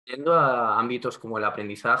Yendo a ámbitos como el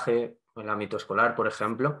aprendizaje, o el ámbito escolar, por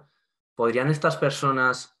ejemplo, ¿podrían estas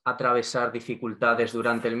personas atravesar dificultades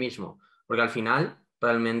durante el mismo? Porque al final,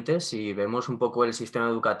 realmente, si vemos un poco el sistema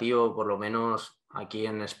educativo, por lo menos aquí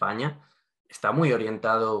en España, está muy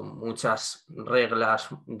orientado muchas reglas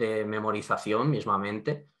de memorización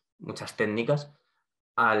mismamente, muchas técnicas,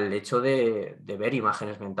 al hecho de ver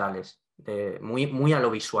imágenes mentales, muy a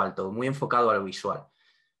lo visual todo, muy enfocado a lo visual.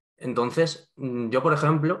 Entonces, yo, por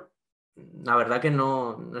ejemplo, la verdad que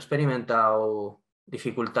no he experimentado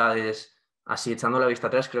dificultades así, echando la vista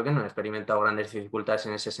atrás, creo que no he experimentado grandes dificultades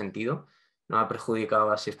en ese sentido. No me ha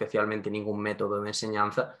perjudicado así especialmente ningún método de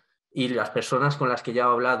enseñanza. Y las personas con las que ya he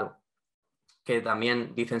hablado, que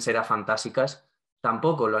también dicen ser afantásicas,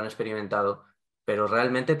 tampoco lo han experimentado. Pero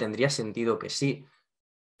realmente tendría sentido que sí,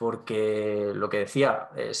 porque lo que decía,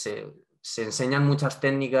 se enseñan muchas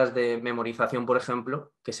técnicas de memorización, por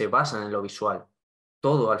ejemplo, que se basan en lo visual.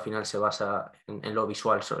 Todo al final se basa en lo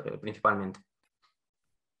visual principalmente.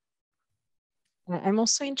 I'm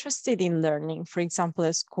also interested in learning, for example,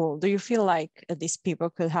 at school. Do you feel like these people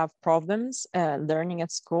could have problems learning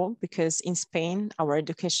at school? Because in Spain, our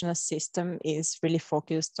educational system is really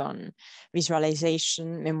focused on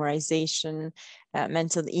visualization, memorization,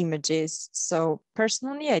 mental images. So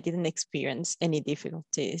personally, I didn't experience any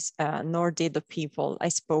difficulties, nor did the people I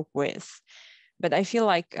spoke with. But I feel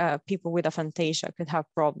like people with aphantasia could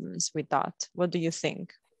have problems with that. What do you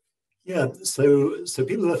think? Yeah, so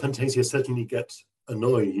people with aphantasia certainly get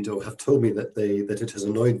annoyed, or have told me that it has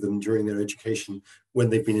annoyed them during their education when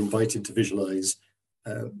they've been invited to visualize,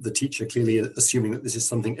 the teacher clearly assuming that this is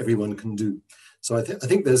something everyone can do. So I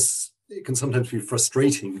think it can sometimes be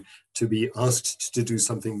frustrating to be asked to do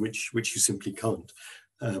something which you simply can't.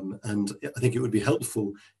 And I think it would be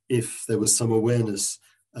helpful if there was some awareness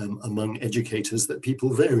among educators that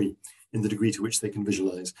people vary in the degree to which they can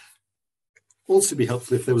visualize. Also be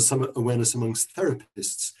helpful if there was some awareness amongst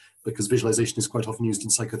therapists, because visualization is quite often used in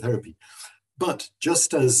psychotherapy. But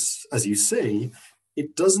just as you say,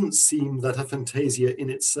 it doesn't seem that aphantasia in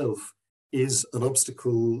itself is an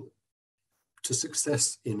obstacle to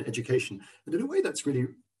success in education. And in a way that's really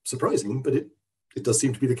surprising, but it does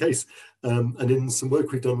seem to be the case. And in some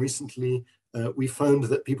work we've done recently, we found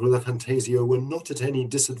that people with aphantasia were not at any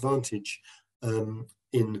disadvantage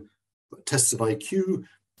in tests of IQ,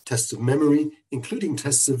 tests of memory, including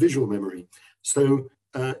tests of visual memory. So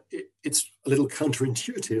it's a little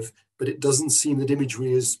counterintuitive, but it doesn't seem that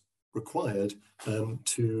imagery is required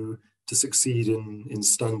to succeed in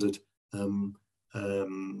standard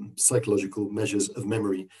psychological measures of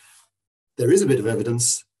memory. There is a bit of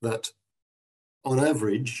evidence that, on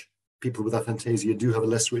average, people with aphantasia do have a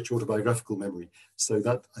less rich autobiographical memory. So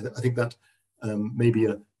that I think that may be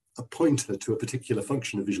a pointer to a particular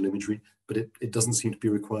function of visual imagery, but it doesn't seem to be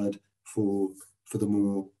required for the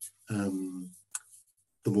more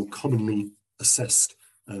commonly assessed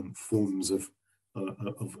forms of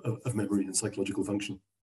memory and psychological function.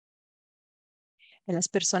 Las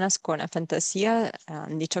personas con afantasía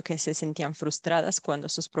han dicho que se sentían frustradas cuando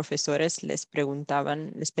sus profesores les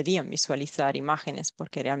pedían visualizar imágenes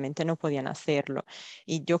porque realmente no podían hacerlo.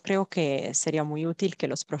 Y yo creo que sería muy útil que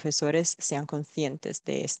los profesores sean conscientes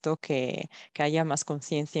de esto, que haya más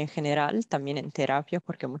conciencia en general, también en terapia,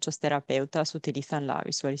 porque muchos terapeutas utilizan la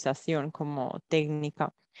visualización como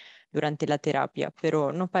técnica durante la terapia,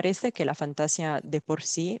 pero no parece que la fantasía de por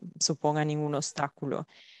sí suponga ningún obstáculo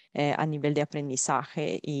a nivel de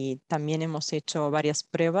aprendizaje, y también hemos hecho varias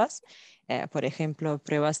pruebas, por ejemplo,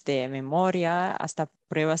 pruebas de memoria, hasta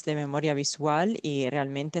pruebas de memoria visual, y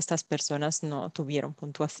realmente estas personas no tuvieron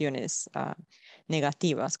puntuaciones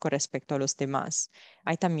negativas con respecto a los demás.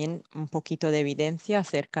 Hay también un poquito de evidencia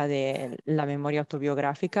acerca de la memoria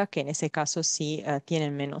autobiográfica, que en ese caso sí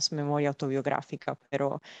tienen menos memoria autobiográfica,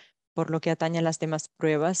 pero por lo que atañe a las demás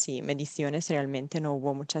pruebas y mediciones, realmente no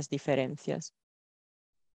hubo muchas diferencias.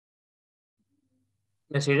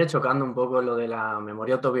 Me sigue chocando un poco lo de la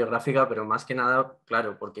memoria autobiográfica, pero más que nada,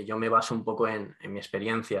 claro, porque yo me baso un poco en mi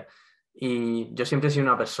experiencia. Y yo siempre he sido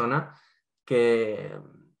una persona que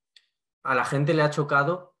a la gente le ha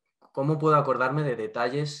chocado cómo puedo acordarme de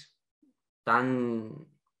detalles tan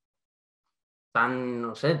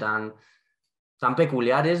no sé, tan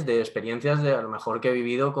peculiares de experiencias de a lo mejor que he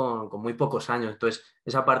vivido con muy pocos años. Entonces,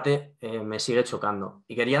 esa parte me sigue chocando.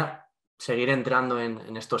 Y quería seguir entrando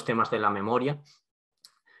en estos temas de la memoria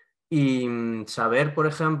y saber, por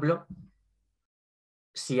ejemplo,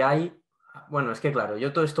 si hay... Bueno, es que claro,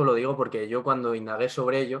 yo todo esto lo digo porque yo cuando indagué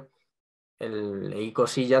sobre ello, leí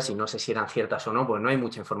cosillas y no sé si eran ciertas o no, pues no hay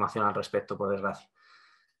mucha información al respecto, por desgracia.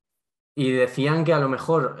 Y decían que a lo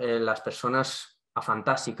mejor las personas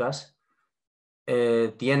afantásicas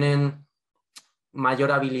tienen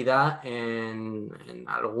mayor habilidad en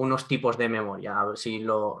algunos tipos de memoria, a ver si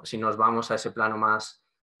nos vamos a ese plano más,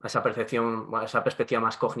 a esa percepción, a esa perspectiva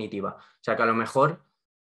más cognitiva. O sea que a lo mejor,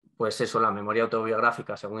 pues eso, la memoria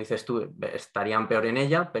autobiográfica, según dices tú, estarían peor en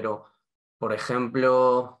ella, pero, por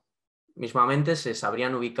ejemplo, mismamente se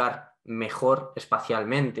sabrían ubicar mejor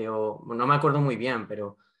espacialmente, o no me acuerdo muy bien,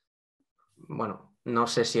 pero bueno, no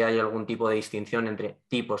sé si hay algún tipo de distinción entre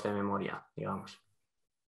tipos de memoria, digamos.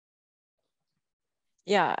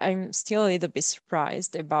 Yeah, I'm still a little bit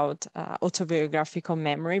surprised about autobiographical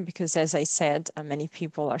memory because, as I said, many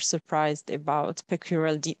people are surprised about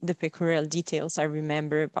the peculiar details I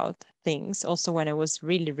remember about things, also when I was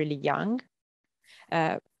really, really young.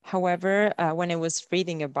 However, when I was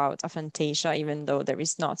reading about Afantasía, even though there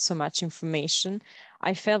is not so much information,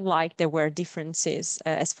 I felt like there were differences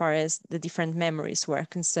as far as the different memories were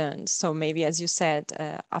concerned. So maybe, as you said,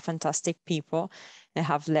 aphantastic people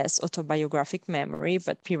have less autobiographic memory,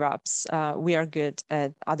 but perhaps we are good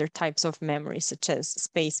at other types of memory, such as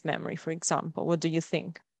space memory, for example. What do you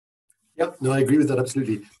think? Yeah, no, I agree with that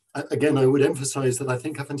absolutely. Again, I would emphasize that I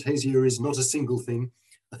think aphantasia is not a single thing.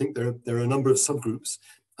 I think there are a number of subgroups,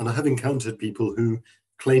 and I have encountered people who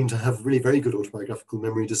claim to have really very good autobiographical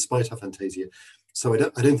memory despite aphantasia. So I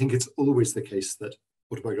don't think it's always the case that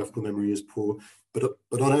autobiographical memory is poor, but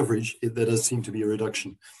on average, there does seem to be a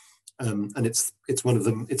reduction. And it's one of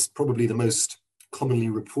them. It's probably the most commonly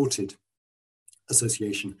reported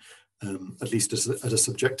association, at least at a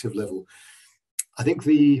subjective level. I think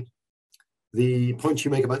the point you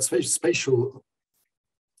make about spatial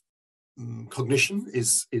cognition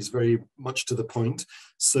is very much to the point.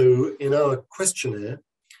 So in our questionnaire,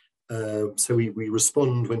 so we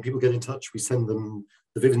respond when people get in touch. We send them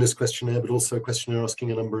the vividness questionnaire, but also a questionnaire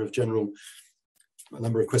asking a number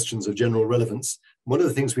of questions of general relevance. One of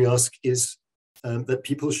the things we ask is that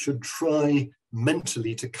people should try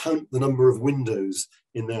mentally to count the number of windows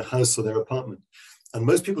in their house or their apartment. And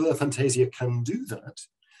most people with aphantasia can do that,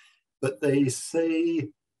 but they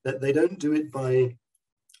say that they don't do it by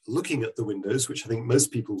looking at the windows, which I think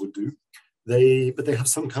most people would do. But they have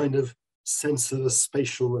some kind of sense of a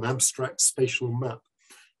spatial, an abstract spatial map.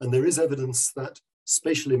 And there is evidence that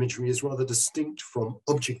spatial imagery is rather distinct from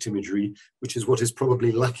object imagery, which is what is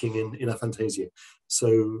probably lacking in aphantasia.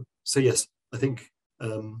 So yes, I think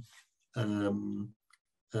there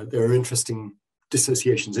are interesting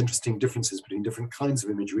dissociations, interesting differences between different kinds of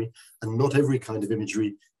imagery, and not every kind of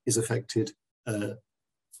imagery is affected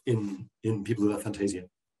in people with aphantasia.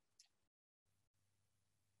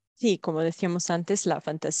 Sí, como decíamos antes, la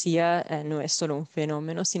fantasía no es solo un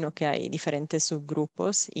fenómeno, sino que hay diferentes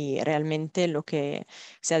subgrupos y realmente lo que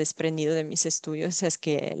se ha desprendido de mis estudios es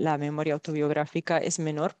que la memoria autobiográfica es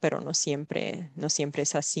menor, pero no siempre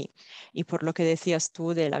es así. Y por lo que decías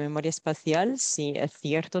tú de la memoria espacial, sí, es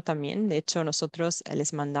cierto también. De hecho, nosotros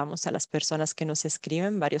les mandamos a las personas que nos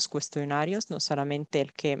escriben varios cuestionarios, no solamente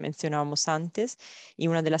el que mencionábamos antes, y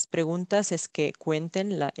una de las preguntas es que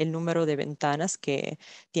cuenten el número de ventanas que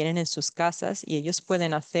tienen en sus casas y ellos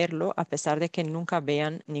pueden hacerlo a pesar de que nunca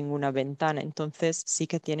vean ninguna ventana. Entonces sí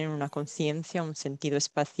que tienen una conciencia, un sentido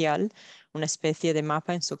espacial, una especie de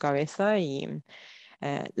mapa en su cabeza y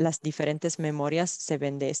las diferentes memorias se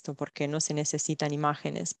ven de esto porque no se necesitan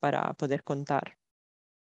imágenes para poder contar.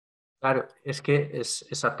 Claro, es que es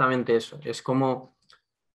exactamente eso. Es como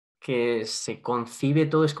que se concibe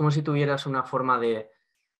todo, es como si tuvieras una forma de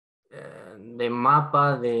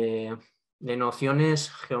mapa, de nociones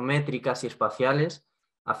geométricas y espaciales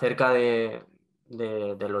acerca de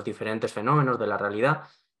los diferentes fenómenos de la realidad.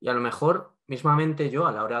 Y a lo mejor, mismamente yo,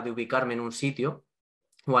 a la hora de ubicarme en un sitio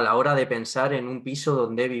o a la hora de pensar en un piso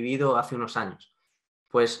donde he vivido hace unos años,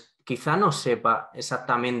 pues quizá no sepa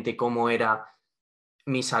exactamente cómo era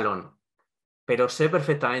mi salón, pero sé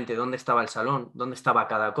perfectamente dónde estaba el salón, dónde estaba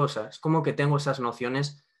cada cosa. Es como que tengo esas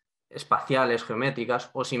nociones espaciales, geométricas,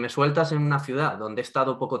 o si me sueltas en una ciudad donde he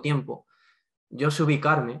estado poco tiempo, yo sé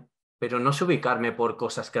ubicarme, pero no sé ubicarme por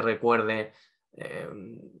cosas que recuerde,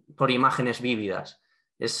 por imágenes vívidas.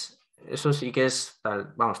 Eso sí que es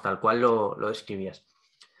tal cual lo describías.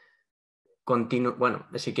 Bueno,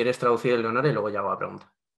 si quieres traducir, Leonora, y luego ya hago la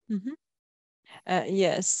pregunta. Mm-hmm.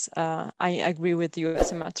 Yes, I agree with you.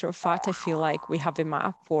 As a matter of fact, I feel like we have a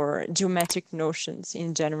map for geometric notions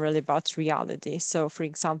in general about reality. So, for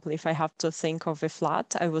example, if I have to think of a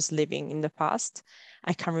flat I was living in the past,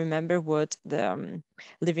 I can remember what the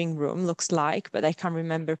living room looks like, but I can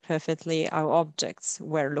remember perfectly how objects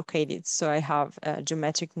were located. So I have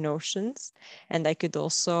geometric notions, and I could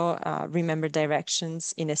also remember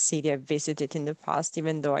directions in a city I've visited in the past,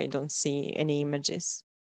 even though I don't see any images.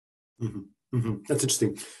 That's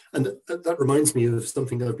interesting. And that reminds me of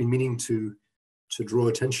something I've been meaning to draw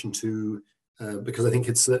attention to, because I think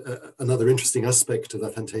it's another interesting aspect of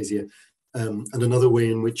aphantasia, and another way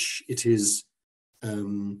in which it is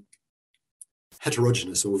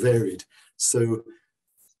heterogeneous or varied. So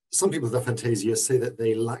some people with aphantasia say that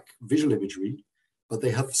they lack visual imagery, but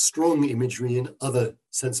they have strong imagery in other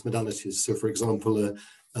sense modalities. So for example,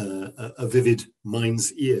 a vivid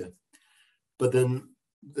mind's ear. But then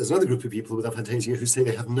there's another group of people with aphantasia who say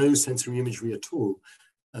they have no sensory imagery at all.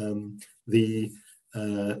 The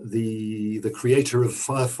creator of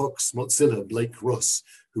Firefox Mozilla, Blake Ross,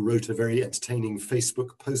 who wrote a very entertaining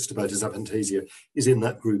Facebook post about his aphantasia, is in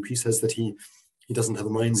that group. He says that he doesn't have a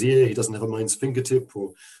mind's ear, he doesn't have a mind's fingertip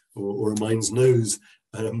or a mind's nose.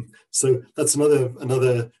 So that's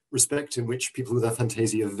another respect in which people with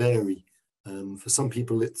aphantasia vary. For some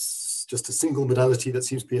people, it's just a single modality that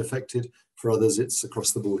seems to be affected. For others, it's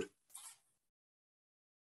across the board.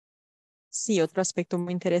 Sí, otro aspecto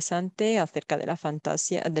muy interesante acerca de la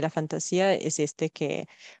fantasía es que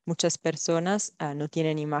muchas personas no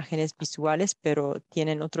tienen imágenes visuales, pero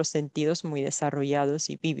tienen otros sentidos muy desarrollados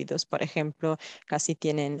y vívidos. Por ejemplo, casi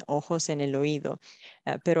tienen ojos en el oído,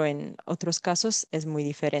 pero en otros casos es muy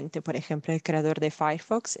diferente. Por ejemplo, el creador de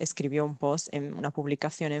Firefox escribió un post en una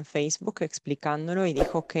publicación en Facebook explicándolo y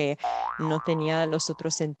dijo que no tenía los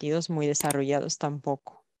otros sentidos muy desarrollados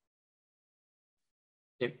tampoco.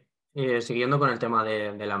 Sí. Siguiendo con el tema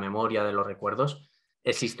de la memoria, de los recuerdos,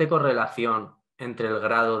 ¿existe correlación entre el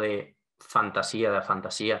grado de fantasía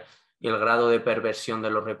y el grado de perversión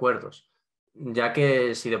de los recuerdos? Ya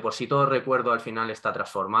que si de por sí todo recuerdo al final está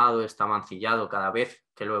transformado, está mancillado cada vez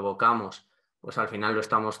que lo evocamos, pues al final lo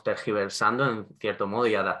estamos tergiversando en cierto modo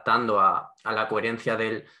y adaptando a la coherencia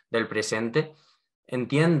del presente.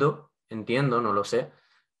 Entiendo, no lo sé,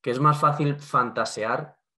 que es más fácil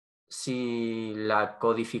fantasear si la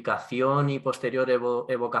codificación y posterior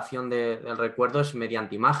evocación del recuerdo es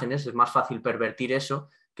mediante imágenes, es más fácil pervertir eso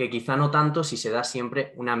que quizá no tanto si se da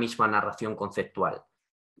siempre una misma narración conceptual.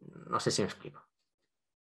 No sé si me explico.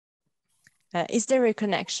 Is there a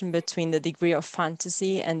connection between the degree of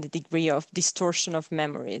fantasy and the degree of distortion of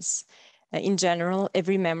memories? In general,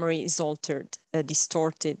 every memory is altered,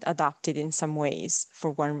 distorted, adapted in some ways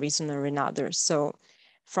for one reason or another. So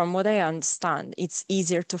from what I understand, it's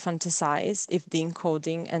easier to fantasize if the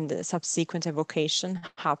encoding and the subsequent evocation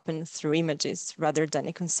happen through images rather than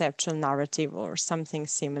a conceptual narrative or something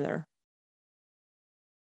similar.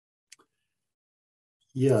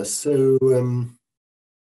 Yeah, so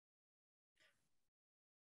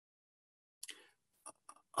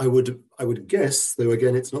I would guess, though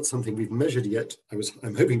again it's not something we've measured yet,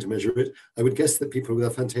 I'm hoping to measure it, I would guess that people with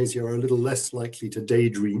aphantasia are a little less likely to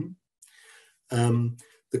daydream.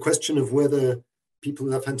 The question of whether people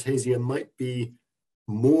with aphantasia might be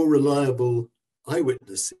more reliable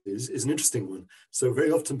eyewitnesses is an interesting one. So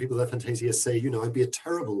very often people with aphantasia say, you know, I'd be a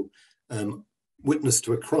terrible witness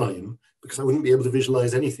to a crime because I wouldn't be able to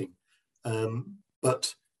visualize anything.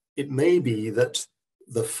 But it may be that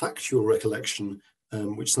the factual recollection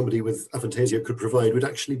which somebody with aphantasia could provide would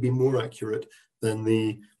actually be more accurate than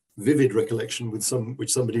the vivid recollection which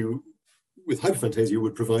somebody with hyperphantasia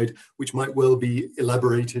would provide, which might well be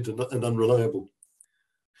elaborated and unreliable.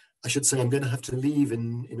 I should say I'm going to have to leave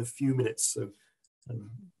in a few minutes. So,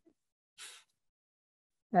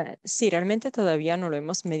 Sí, realmente todavía no lo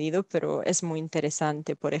hemos medido, pero es muy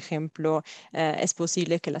interesante. Por ejemplo, es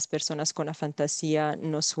posible que las personas con afantasía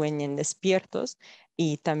no sueñen despiertos,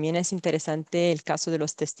 y también es interesante el caso de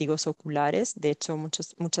los testigos oculares. De hecho,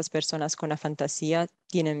 muchas personas con afantasía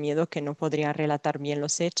tienen miedo que no podrían relatar bien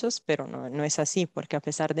los hechos, pero no es así, porque a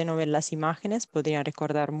pesar de no ver las imágenes, podrían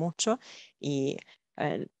recordar mucho y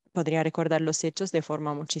podrían recordar los hechos de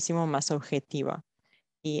forma muchísimo más objetiva.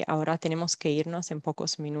 Y ahora tenemos que irnos en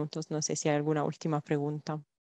pocos minutos. No sé si hay alguna última pregunta.